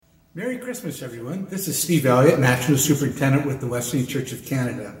Merry Christmas, everyone. This is Steve Elliott, National Superintendent with the Wesleyan Church of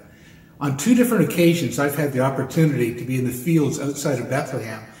Canada. On 2 different occasions, I've had the opportunity to be in the fields outside of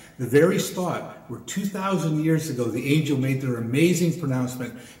Bethlehem, the very spot where 2,000 years ago the angel made their amazing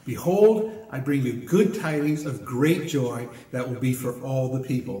pronouncement, "Behold, I bring you good tidings of great joy that will be for all the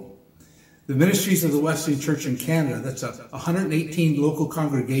people." The ministries of the Wesleyan Church in Canada, that's 118 local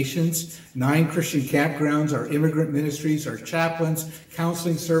congregations, 9 Christian campgrounds, our immigrant ministries, our chaplains,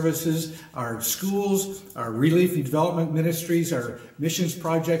 counseling services, our schools, our relief and development ministries, our missions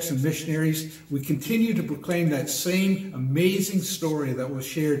projects and missionaries. We continue to proclaim that same amazing story that was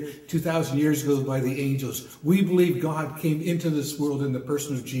shared 2,000 years ago by the angels. We believe God came into this world in the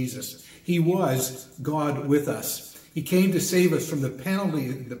person of Jesus. He was God with us. He came to save us from the penalty,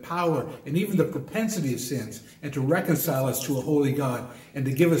 the power, and even the propensity of sins, and to reconcile us to a holy God, and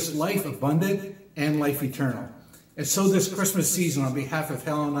to give us life abundant and life eternal. And so this Christmas season, on behalf of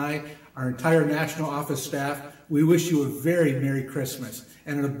Helen and I, our entire national office staff, we wish you a very Merry Christmas,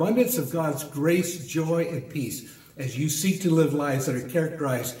 and an abundance of God's grace, joy, and peace, as you seek to live lives that are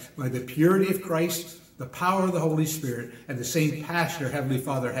characterized by the purity of Christ, the power of the Holy Spirit, and the same passion our Heavenly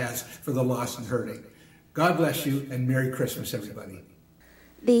Father has for the lost and hurting. God bless you, and Merry Christmas, everybody.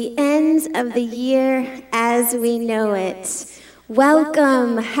 The end of the year as we know it.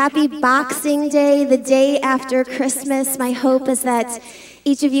 Welcome. Happy Boxing Day, the day after Christmas. My hope is that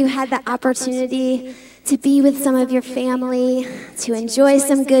each of you had the opportunity to be with some of your family, to enjoy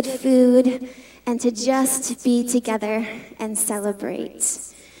some good food, and to just be together and celebrate.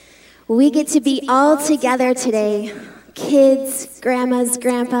 We get to be all together today. Kids, grandmas,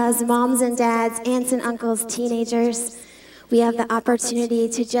 grandpas, moms and dads, aunts and uncles, teenagers. We have the opportunity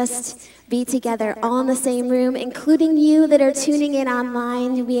to just be together all in the same room, including you that are tuning in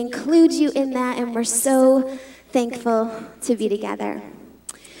online. We include you in that, and we're so thankful to be together.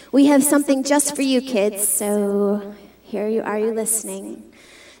 We have something just for you, kids, so here you are, you listening.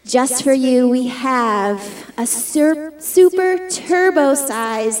 Just for you, we have a super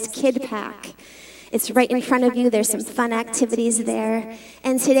turbo-sized kid pack. It's right in front of you. There's some fun activities there.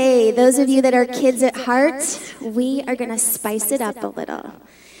 And today, those of you that are kids at heart, we are going to spice it up a little.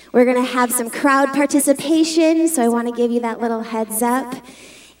 We're going to have some crowd participation, so I want to give you that little heads up.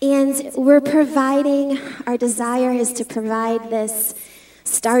 And our desire is to provide this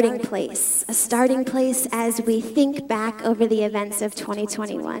starting place, a starting place as we think back over the events of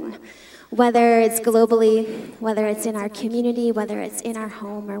 2021. Whether it's globally, whether it's in our community, whether it's in our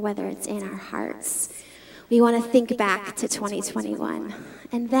home, or whether it's in our hearts. We want to think back to 2021.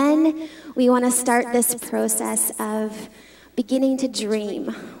 And then we want to start this process of beginning to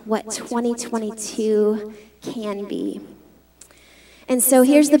dream what 2022 can be. And so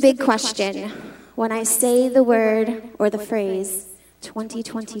here's the big question. When I say the word or the phrase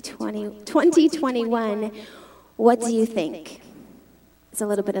 2021, what do you think? It's a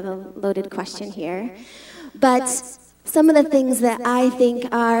little bit of a loaded question here. But some of the things that I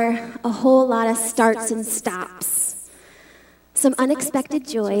think are a whole lot of starts and stops. Some unexpected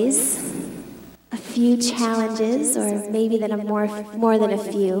joys, a few challenges, or maybe more than a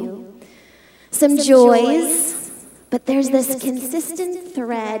few. Some joys, but there's this consistent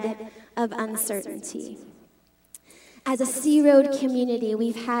thread of uncertainty. As a Sea Road community,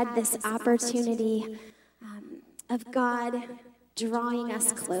 we've had this opportunity of God drawing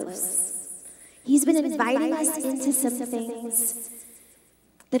us close. He's been inviting us into some things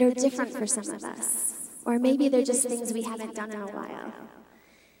that are different for some of us. Or maybe they're just things we haven't done in a while.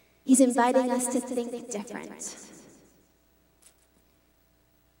 He's inviting us to think different.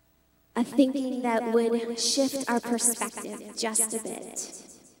 A thinking that would shift our perspective just a bit.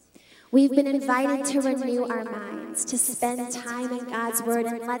 We've been invited to renew our minds, to spend time in God's Word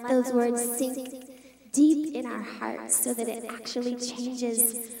and let those words sink deep in our hearts so that it actually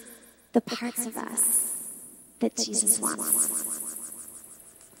changes the parts of us that Jesus wants.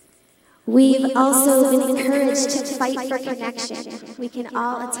 We've also been encouraged to fight for connection. We can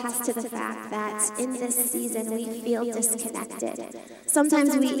all attest to the fact that in this season we feel disconnected.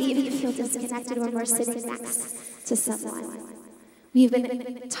 Sometimes we even feel disconnected when we're sitting next to someone. We've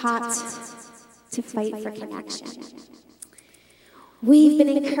been taught to fight for connection. We've been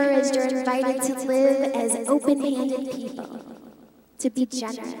encouraged or invited to live as open-handed people, to be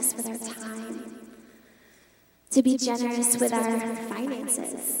generous with our time, to be generous with our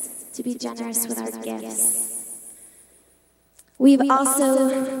finances, to be generous with our gifts. We've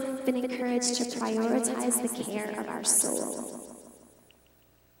also been encouraged to prioritize the care of our soul.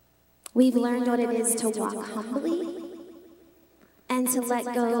 We've learned what it is to walk humbly and to let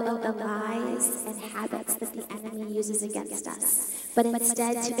go of the lies and habits that the enemy uses against us, but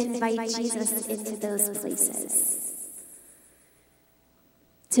instead to invite Jesus into those places.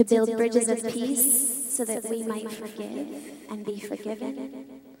 To build bridges of peace so that we might forgive and be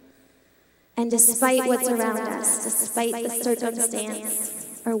forgiven. And despite what's around us, despite the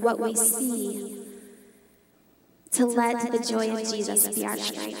circumstance or what we see, to let the joy of Jesus be our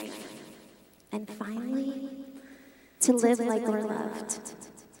strength. And finally, to live like we're loved.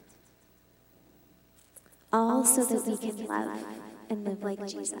 All so that we can love and live like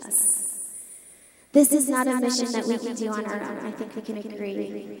Jesus. This is not a mission that we can do on our own. I think we can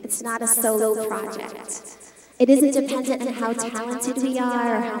agree. It's not a solo project. It isn't dependent on how talented we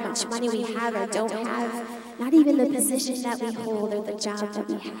are or how much money we have or don't have, not even the position that we hold or the job that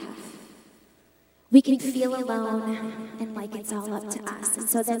we have. We can feel alone and like it's all up to us. And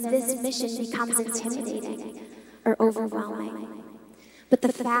so then this mission becomes intimidating or overwhelming. But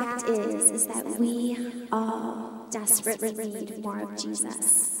the fact is that we all desperately need more of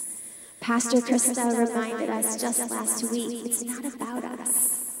Jesus. Pastor Krista reminded us just last week, it's not about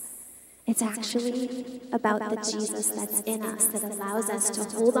us. It's actually about the Jesus that's in us that allows us to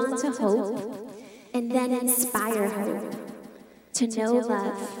hold on to hope and then inspire hope, to know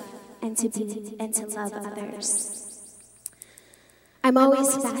love and to love others. I'm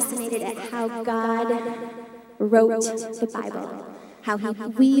always fascinated at how God wrote the Bible, how he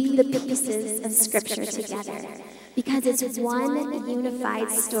weaved the pieces of Scripture together, because it's one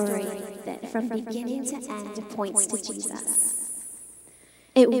unified story that from beginning to end points to Jesus.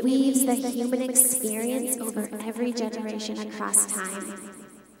 It weaves the human experience over every generation across time.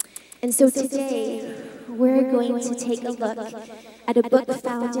 And so today, we're going to take a look at a book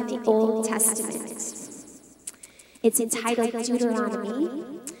found in the Old Testament. It's entitled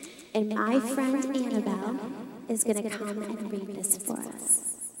Deuteronomy, and my friend Annabelle is going to come and read this for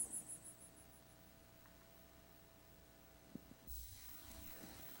us.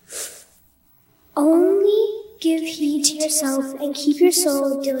 Only give heed to yourself and keep your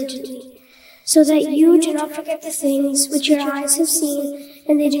soul diligently, so that you do not forget the things which your eyes have seen,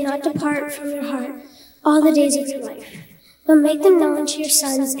 and they do not depart from your heart all the days of your life, but make them known to your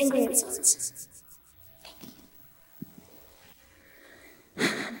sons and grandsons.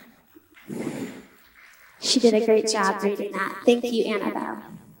 She did a great job reading that. Thank you, Annabelle.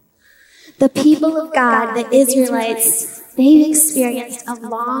 The people of God, the Israelites, they've experienced a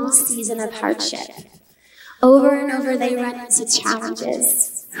long season of hardship. Over and over, they run into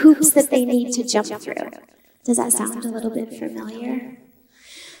challenges, hoops that they need to jump through. Does that sound a little bit familiar?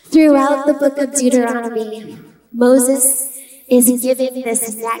 Throughout the book of Deuteronomy, Moses is giving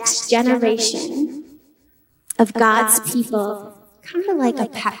this next generation of God's people kind of like a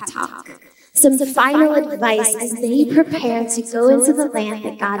pep talk, some final advice as they prepare to go into the land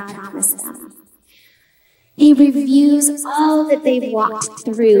that God promised them. He reviews all that they've walked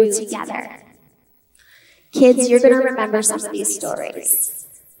through together. Kids, you're going to remember some of these stories.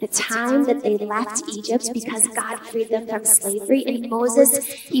 The time that they left Egypt because God freed them from slavery, and Moses,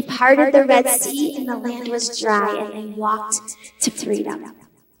 he parted the Red Sea and the land was dry and they walked to freedom.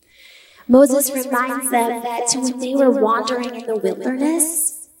 Moses reminds them that when they were wandering in the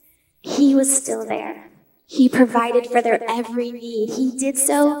wilderness, he was still there. He provided for their every need. He did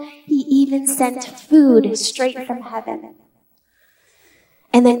so. He even sent food straight from heaven.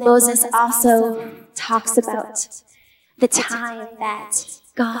 And then Moses also talks about the time that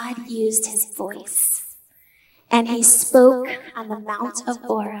God used his voice and he spoke on the Mount of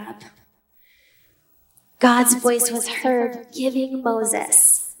Horeb. God's voice was heard giving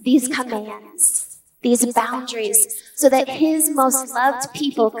Moses these commands, these boundaries, so that his most loved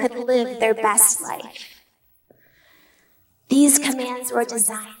people could live their best life. These commands were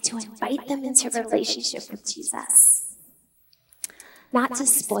designed to invite them into relationship with Jesus, not to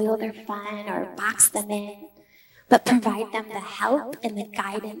spoil their fun or box them in, but provide them the help and the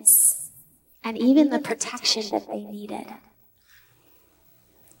guidance and even the protection that they needed.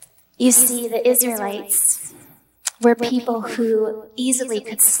 You see, the Israelites were people who easily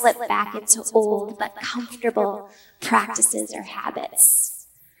could slip back into old but comfortable practices or habits.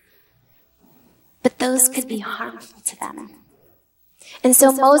 But those could be harmful to them. And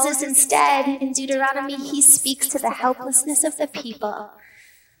so Moses instead, in Deuteronomy, he speaks to the helplessness of the people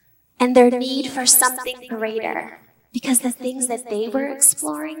and their need for something greater, because the things that they were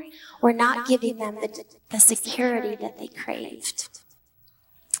exploring were not giving them the security that they craved.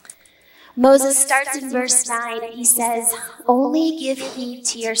 Moses starts in verse 9 and he says, "Only give heed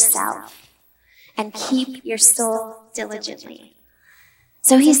to yourself and keep your soul diligently."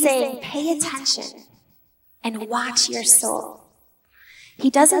 So he's saying, pay attention and watch your soul. he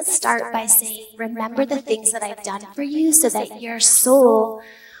doesn't start by saying, remember the things that I've done for you so that your soul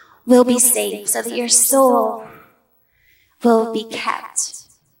will be saved, so that your soul will be kept.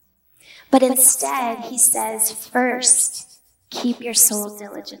 But instead, he says, first, keep your soul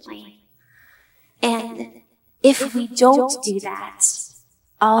diligently. And if we don't do that,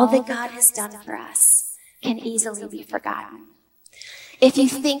 all that God has done for us can easily be forgotten. If you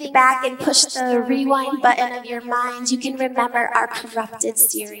think back and push the rewind button of your mind, you can remember our Corrupted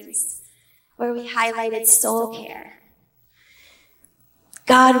series, where we highlighted soul care.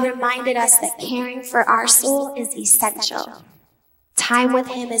 God reminded us that caring for our soul is essential. Time with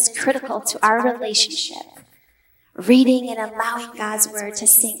him is critical to our relationship. Reading and allowing God's word to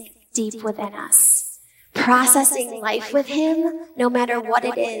sink deep within us. Processing life with him, no matter what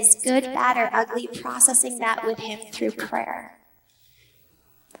it is, good, bad, or ugly, processing that with him through prayer.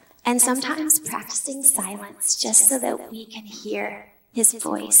 And sometimes practicing silence just so that we can hear his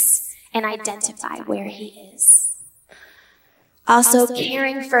voice and identify where he is. Also,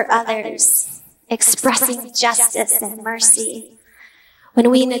 caring for others, expressing justice and mercy. When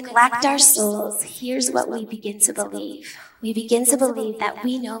we neglect our souls, here's what we begin to believe. We begin to believe that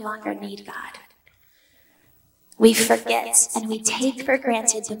we no longer need God. We forget and we take for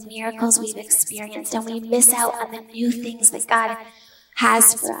granted the miracles we've experienced, and we miss out on the new things that God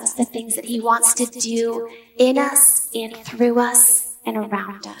has for us, the things that he wants to do in us and through us and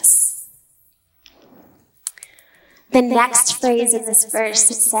around us. The next phrase in this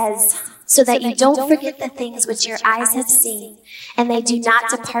verse, it says, so that you don't forget the things which your eyes have seen, and they do not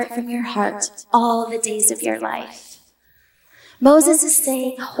depart from your heart all the days of your life. Moses is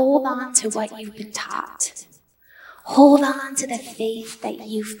saying, hold on to what you've been taught. Hold on to the faith that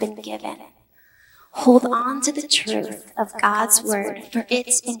you've been given. Hold on to the truth of God's word, for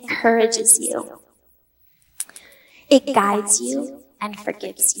it encourages you. It guides you and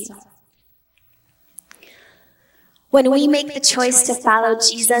forgives you. When we make the choice to follow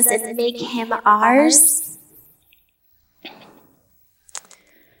Jesus and make him ours,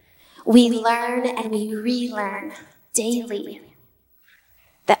 we learn and we relearn daily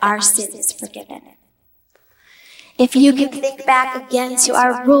that our sin is forgiven. If you can think back again to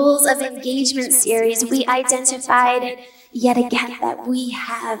our Rules of Engagement series, we identified yet again that we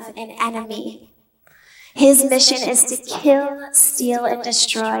have an enemy. His mission is to kill, steal, and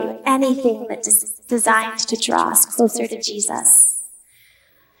destroy anything that is designed to draw us closer to Jesus.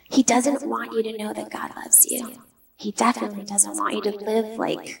 He doesn't want you to know that God loves you. He definitely doesn't want you to live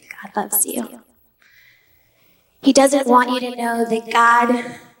like God loves you. He doesn't want you to know that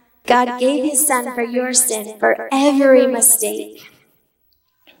God gave his son for your sin, for every mistake.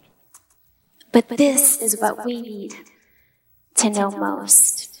 But this is what we need to know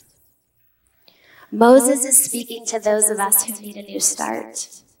most. Moses is speaking to those of us who need a new start.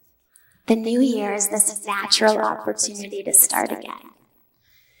 The new year is this natural opportunity to start again.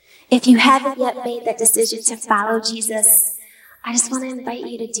 If you haven't yet made that decision to follow Jesus, I just want to invite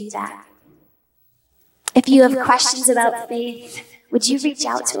you to do that. If you have questions about faith, would you reach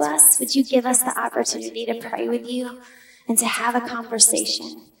out to us? Would you give us the opportunity to pray with you and to have a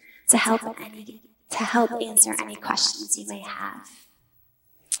conversation to help answer any questions you may have?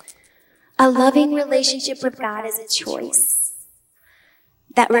 A loving relationship with God is a choice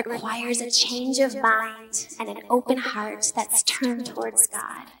that requires a change of mind and an open heart that's turned towards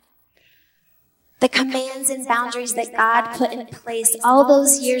God. The commands and boundaries that God put in place all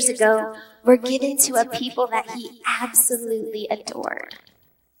those years ago were given to a people that he absolutely adored.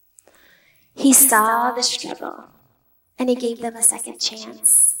 He saw the struggle, and he gave them a second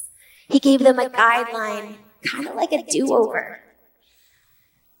chance. He gave them a guideline, kind of like a do-over.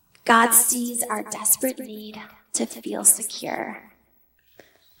 God sees our desperate need to feel secure.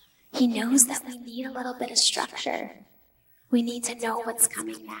 He knows that we need a little bit of structure. We need to know what's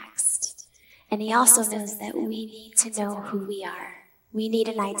coming next. And he also knows that we need to know who we are. We need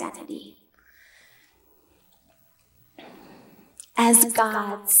an identity. As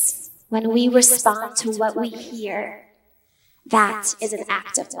God's, when we respond to what we hear, that is an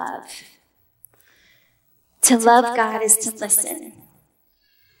act of love. To love God is to listen.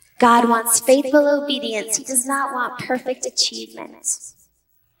 God wants faithful obedience. He does not want perfect achievement.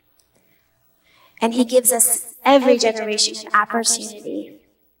 And he gives us every generation an opportunity.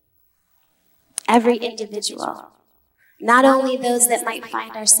 Every individual, not only those that might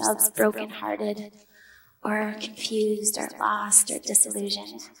find ourselves brokenhearted or confused or lost or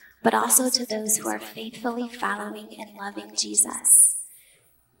disillusioned, but also to those who are faithfully following and loving Jesus,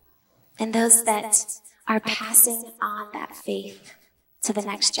 and those that are passing on that faith to the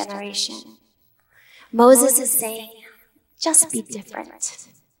next generation. Moses is saying, Just be different.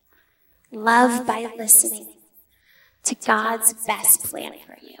 Love by listening to God's best plan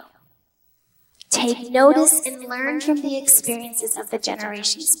for you. Take notice and learn from the experiences of the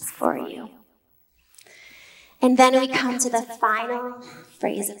generations before you. And then we come to the final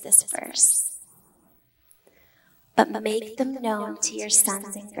phrase of this verse. But make them known to your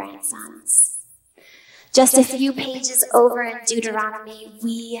sons and grandsons. Just a few pages over in Deuteronomy,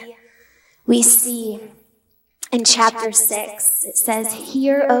 we see in chapter 6, it says,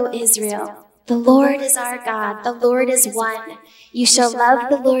 "Hear, O Israel, the Lord is our God, the Lord is one. You shall love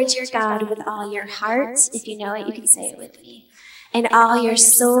the Lord your God with all your heart." If you know it, you can say it with me. "And all your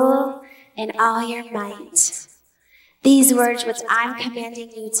soul and all your might. These words which I'm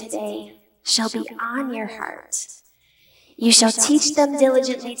commanding you today shall be on your heart. You shall teach them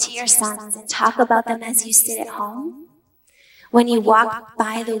diligently to your sons and talk about them as you sit at home, when you walk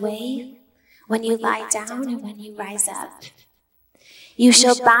by the way, when you lie down, and when you rise up. You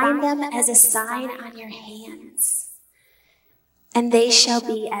shall bind them as a sign on your hands, and they shall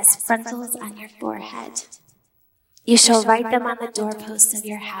be as frontals on your forehead. You shall write them on the doorposts of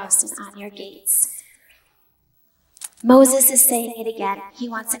your house and on your gates." Moses is saying it again. He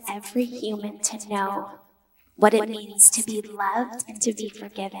wants every human to know what it means to be loved and to be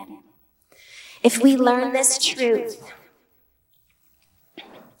forgiven. If we learn this truth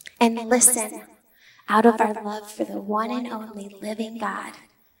and listen out of our love for the one and only living God,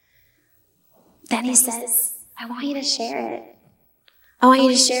 then he says, I want you to share it. I want you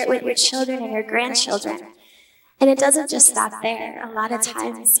to share it with your children and your grandchildren. And it doesn't just stop there. A lot of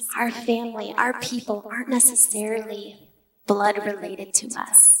times, our family, our people aren't necessarily blood related to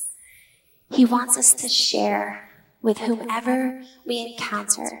us. He wants us to share with whomever we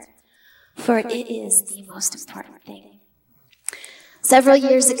encounter, for it is the most important thing. Several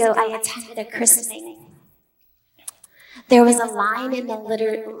years ago, I attended a christening. There was a line in the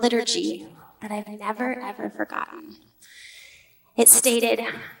liturgy that I've never, ever forgotten. It stated,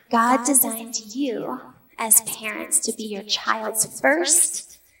 "God designed you as parents to be your child's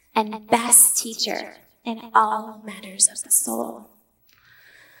first and best teacher in all matters of the soul."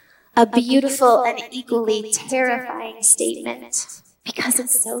 A beautiful and equally terrifying statement, because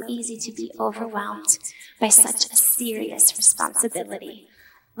it's so easy to be overwhelmed by such a serious responsibility.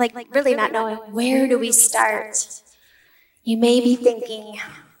 Like really not knowing, where do we start? You may be thinking,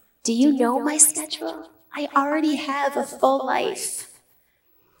 do you know my schedule? I already have a full life.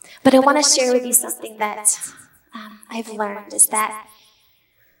 But I want to share with you something that I've learned, is that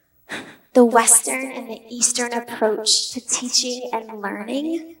the Western and the Eastern approach to teaching and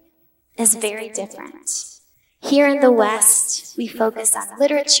learning is very different. Here in the West, we focus on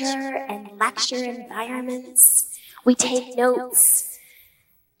literature and lecture environments. We take notes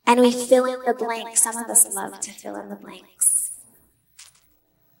and we fill in the blanks. Some of us love to fill in the blanks.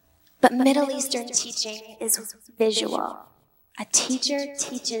 But Middle Eastern teaching is visual. A teacher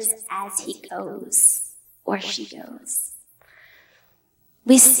teaches as he goes or she goes.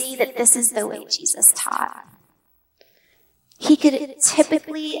 We see that this is the way Jesus taught. He could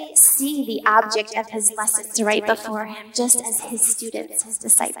typically see the object of his lessons right before him, just as his students, his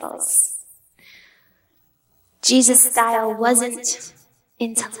disciples. Jesus' style wasn't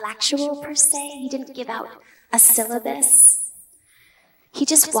intellectual per se. He didn't give out a syllabus. He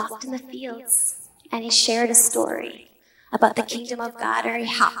just walked in the fields and he shared a story about the kingdom of God, or he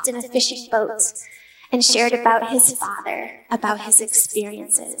hopped in a fishing boat and shared about his father, about his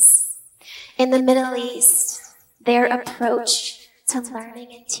experiences. In the Middle East, their approach to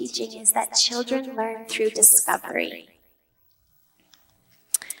learning and teaching is that children learn through discovery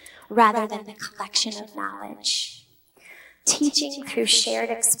rather than the collection of knowledge. Teaching through shared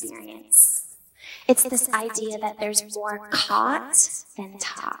experience. It's this idea that there's more caught than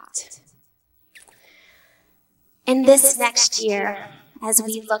taught. In this next year, as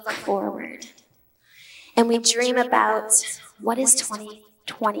we look forward and we dream about what is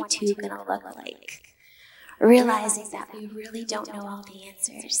 2022 going to look like, realizing that we really don't know all the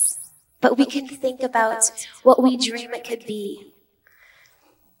answers, but we can think about what we dream it could be.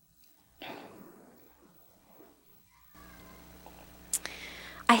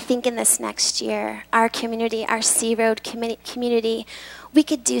 I think in this next year, our community, our Sea Road community, we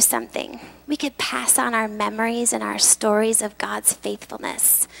could do something. We could pass on our memories and our stories of God's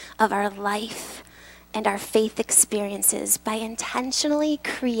faithfulness, of our life, and our faith experiences by intentionally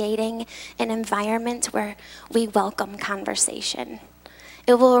creating an environment where we welcome conversation.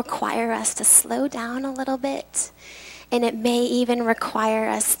 It will require us to slow down a little bit, and it may even require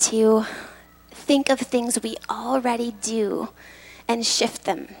us to think of things we already do and shift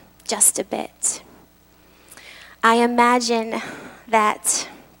them just a bit. I imagine that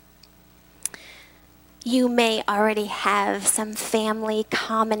you may already have some family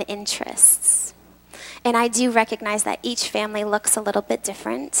common interests. And I do recognize that each family looks a little bit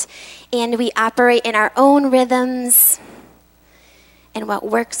different, and we operate in our own rhythms, and what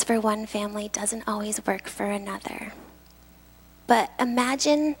works for one family doesn't always work for another. But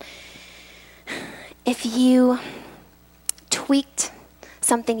imagine if you tweaked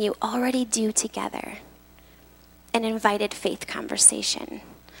something you already do together and invited faith conversation.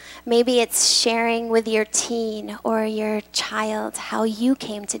 Maybe it's sharing with your teen or your child how you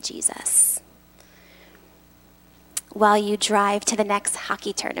came to Jesus while you drive to the next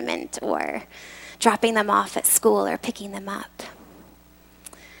hockey tournament, or dropping them off at school or picking them up.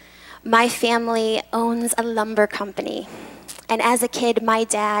 My family owns a lumber company, and as a kid, my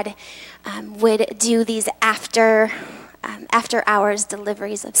dad would do these after hours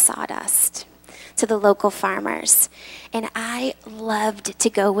deliveries of sawdust to the local farmers, and I loved to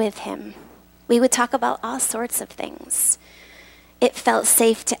go with him. We would talk about all sorts of things. It felt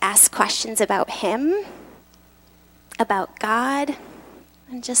safe to ask questions about him, about God,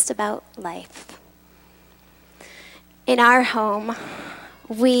 and just about life. In our home,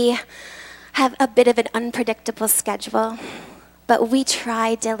 we have a bit of an unpredictable schedule, but we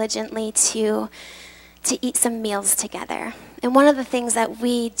try diligently to eat some meals together. And one of the things that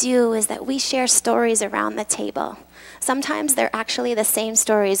we do is that we share stories around the table. Sometimes they're actually the same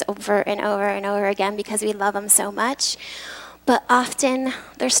stories over and over and over again because we love them so much, but often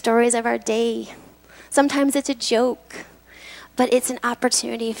they're stories of our day. Sometimes it's a joke, but it's an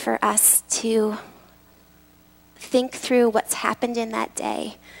opportunity for us to think through what's happened in that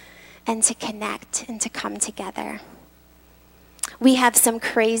day and to connect and to come together. We have some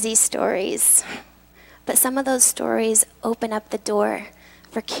crazy stories, but some of those stories open up the door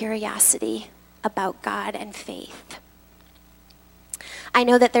for curiosity about God and faith. I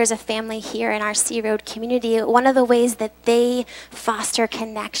know that there's a family here in our Sea Road community. One of the ways that they foster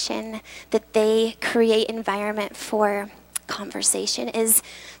connection, that they create environment for conversation, is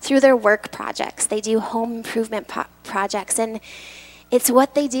through their work projects. They do home improvement projects, and it's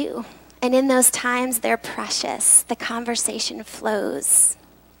what they do. And in those times, they're precious. The conversation flows.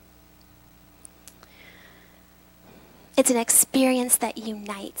 It's an experience that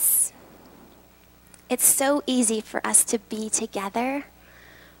unites. It's so easy for us to be together,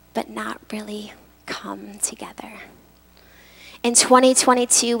 but not really come together. In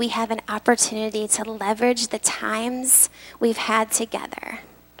 2022, we have an opportunity to leverage the times we've had together.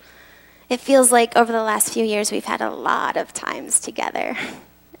 It feels like over the last few years, we've had a lot of times together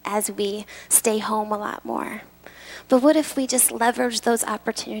as we stay home a lot more. But what if we just leveraged those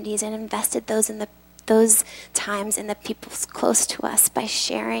opportunities and invested those times in the people close to us by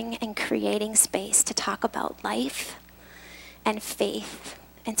sharing and creating space to talk about life and faith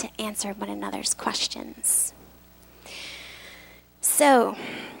and to answer one another's questions? So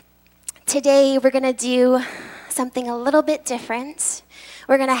today we're going to do something a little bit different.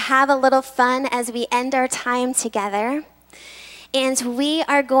 We're going to have a little fun as we end our time together. And we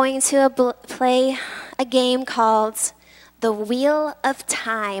are going to play a game called The Wheel of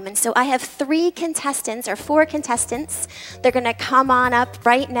Time. And so I have 4 contestants. They're going to come on up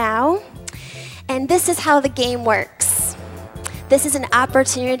right now. And this is how the game works. This is an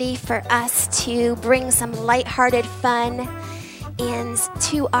opportunity for us to bring some lighthearted fun and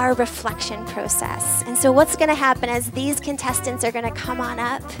to our reflection process. And so what's going to happen is these contestants are going to come on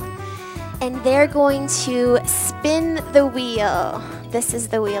up and they're going to spin the wheel. This is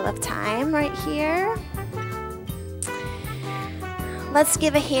the Wheel of Time right here. Let's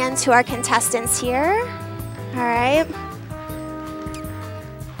give a hand to our contestants here. All right.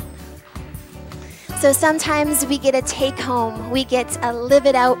 So sometimes we get a take home. We get a live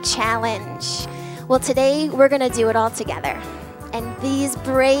it out challenge. Well, today we're going to do it all together. And these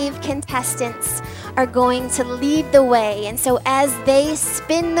brave contestants are going to lead the way. And so as they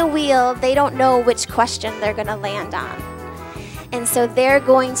spin the wheel, they don't know which question they're going to land on. And so they're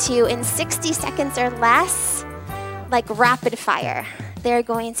going to, in 60 seconds or less, like rapid fire, they're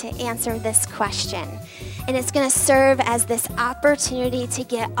going to answer this question. And it's going to serve as this opportunity to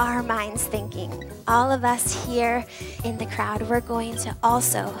get our minds thinking. All of us here in the crowd, we're going to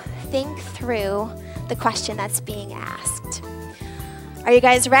also think through the question that's being asked. Are you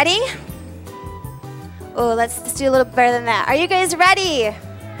guys ready? Oh, let's do a little better than that. Are you guys ready?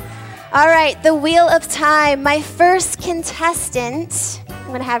 All right, the Wheel of Time. My first contestant, I'm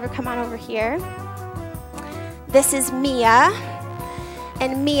going to have her come on over here. This is Mia.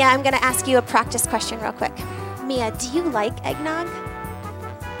 And Mia, I'm going to ask you a practice question real quick. Mia, do you like eggnog?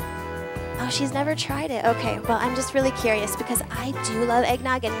 Oh, she's never tried it. Okay, well, I'm just really curious because I do love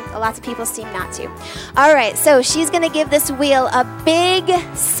eggnog and lots of people seem not to. All right, so she's going to give this wheel a big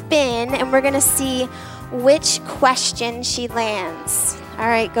spin and we're going to see which question she lands. All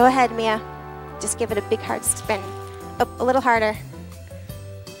right, go ahead, Mia. Just give it a big hard spin. Oh, a little harder.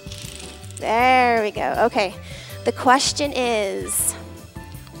 There we go. Okay, the question is,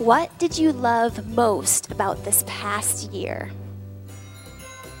 what did you love most about this past year?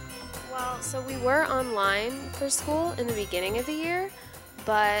 Well, so we were online for school in the beginning of the year,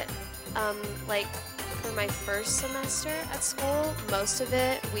 but like for my first semester at school, most of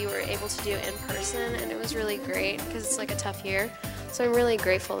it we were able to do in person, and it was really great because it's like a tough year. So I'm really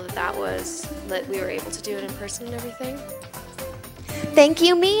grateful that we were able to do it in person and everything. Thank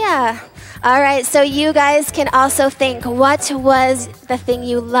you, Mia. All right, so you guys can also think, what was the thing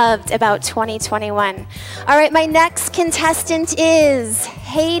you loved about 2021? All right, my next contestant is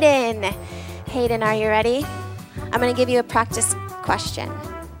Hayden. Hayden, are you ready? I'm going to give you a practice question.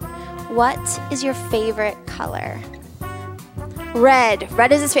 What is your favorite color? Red.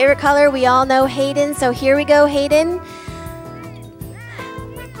 Red is his favorite color. We all know Hayden, so here we go, Hayden.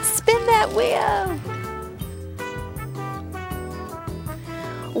 Spin that wheel.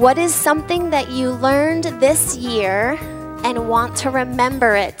 What is something that you learned this year and want to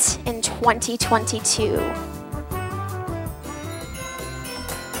remember it in 2022?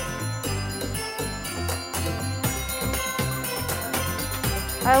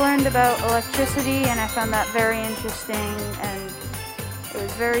 I learned about electricity and I found that very interesting, and it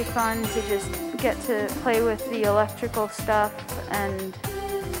was very fun to just get to play with the electrical stuff and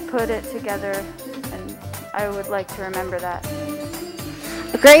put it together, and I would like to remember that.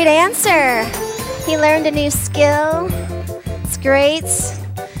 A great answer. He learned a new skill. It's great.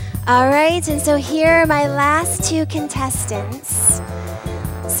 All right, and so here are my last two contestants.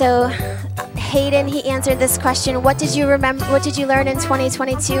 So Hayden, he answered this question, what did you learn in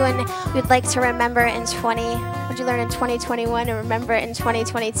 2022 and we'd like to remember in what did you learn in 2021 and remember it in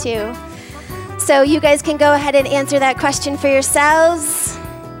 2022? So you guys can go ahead and answer that question for yourselves.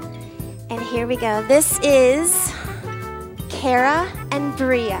 And here we go. This is Kara and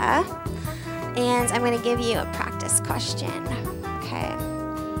Bria, and I'm going to give you a practice question. Okay.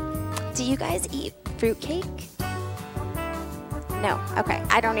 Do you guys eat fruitcake? No. Okay.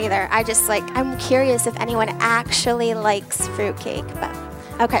 I don't either. I'm curious if anyone actually likes fruitcake, but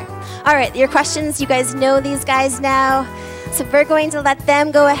okay. All right. Your questions, you guys know these guys now. So we're going to let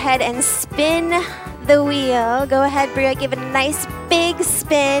them go ahead and spin the wheel. Go ahead, Bria. Give it a nice big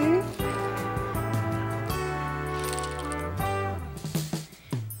spin.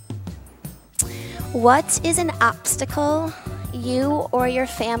 What is an obstacle you or your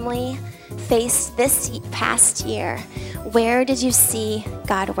family faced this past year? Where did you see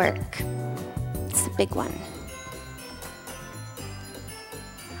God work? It's a big one.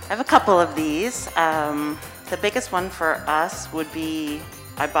 I have a couple of these. The biggest one for us would be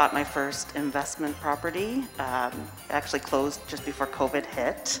I bought my first investment property. It actually closed just before COVID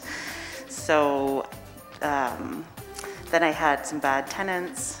hit. So then I had some bad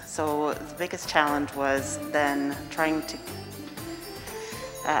tenants. So the biggest challenge was then trying to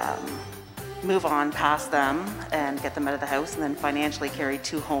move on past them and get them out of the house, and then financially carry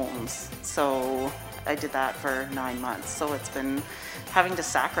 2 homes. So I did that for 9 months. So it's been having to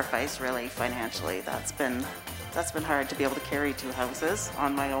sacrifice really financially. That's been hard to be able to carry 2 houses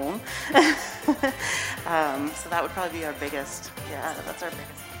on my own. So that would probably be our biggest. Yeah, that's our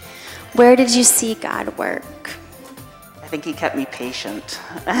biggest. Where did you see God work? I think he kept me patient.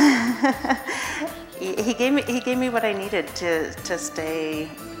 He gave me what I needed to stay,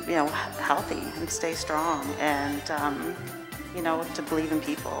 healthy and stay strong, and to believe in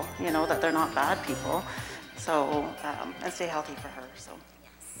people, that they're not bad people. So and stay healthy for her. So.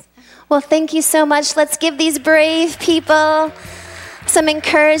 Well, thank you so much. Let's give these brave people some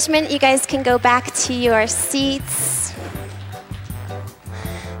encouragement. You guys can go back to your seats.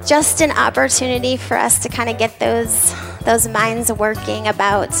 Just an opportunity for us to kind of get those minds working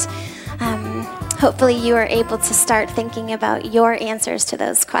about. Hopefully you are able to start thinking about your answers to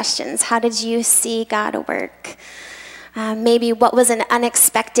those questions. How did you see God work? Maybe what was an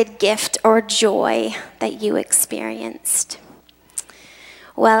unexpected gift or joy that you experienced?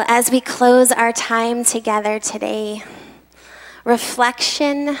 Well, as we close our time together today,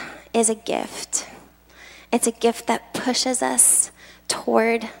 reflection is a gift. It's a gift that pushes us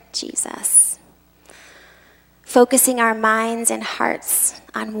toward Jesus. Focusing our minds and hearts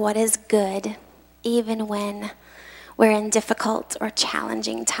on what is good, even when we're in difficult or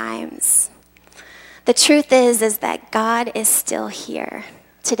challenging times. The truth is that God is still here,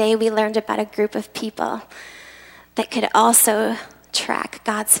 Today we learned about a group of people that could also track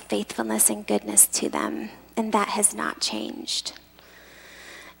God's faithfulness and goodness to them, and that has not changed.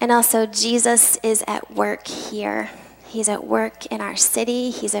 And also, Jesus is at work here. He's at work in our city.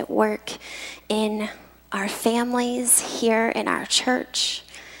 He's at work in our families, here in our church,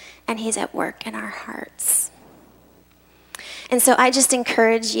 and he's at work in our hearts. And so I just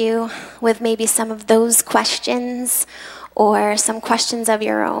encourage you with maybe some of those questions or some questions of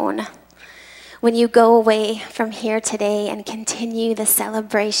your own. When you go away from here today and continue the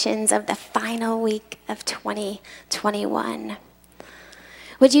celebrations of the final week of 2021,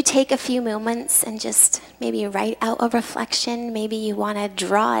 would you take a few moments and just maybe write out a reflection? Maybe you want to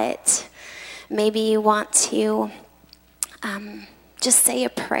draw it. Maybe you want to just say a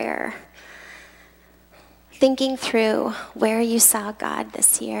prayer, thinking through where you saw God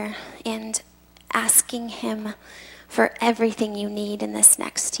this year and asking him for everything you need in this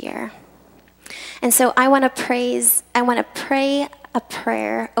next year. And so I want to pray a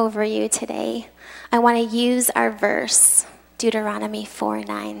prayer over you today. I want to use our verse, Deuteronomy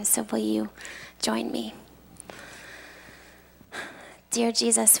 4:9. So will you join me? Dear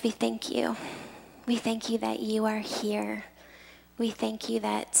Jesus, we thank you. We thank you that you are here. We thank you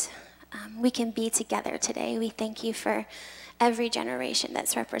that we can be together today. We thank you for every generation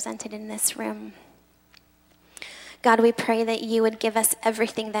that's represented in this room. God, we pray that you would give us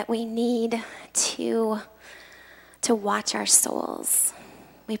everything that we need to watch our souls.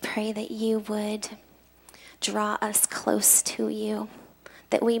 We pray that you would draw us close to you,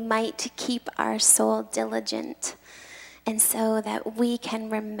 that we might keep our soul diligent, and so that we can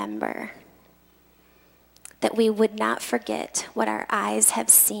remember, that we would not forget what our eyes have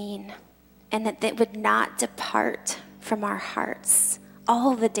seen, and that it would not depart from our hearts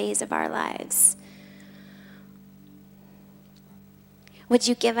all the days of our lives. Would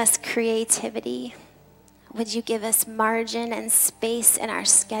you give us creativity? Would you give us margin and space in our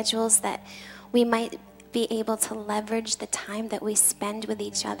schedules that we might be able to leverage the time that we spend with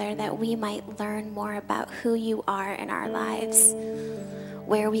each other, that we might learn more about who you are in our lives,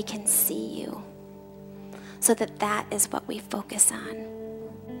 where we can see you, so that that is what we focus on,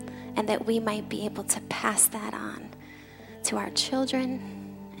 and that we might be able to pass that on to our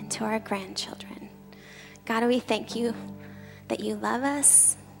children and to our grandchildren. God, we thank you that you love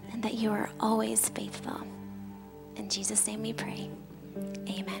us and that you are always faithful. In Jesus' name we pray.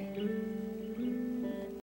 Amen.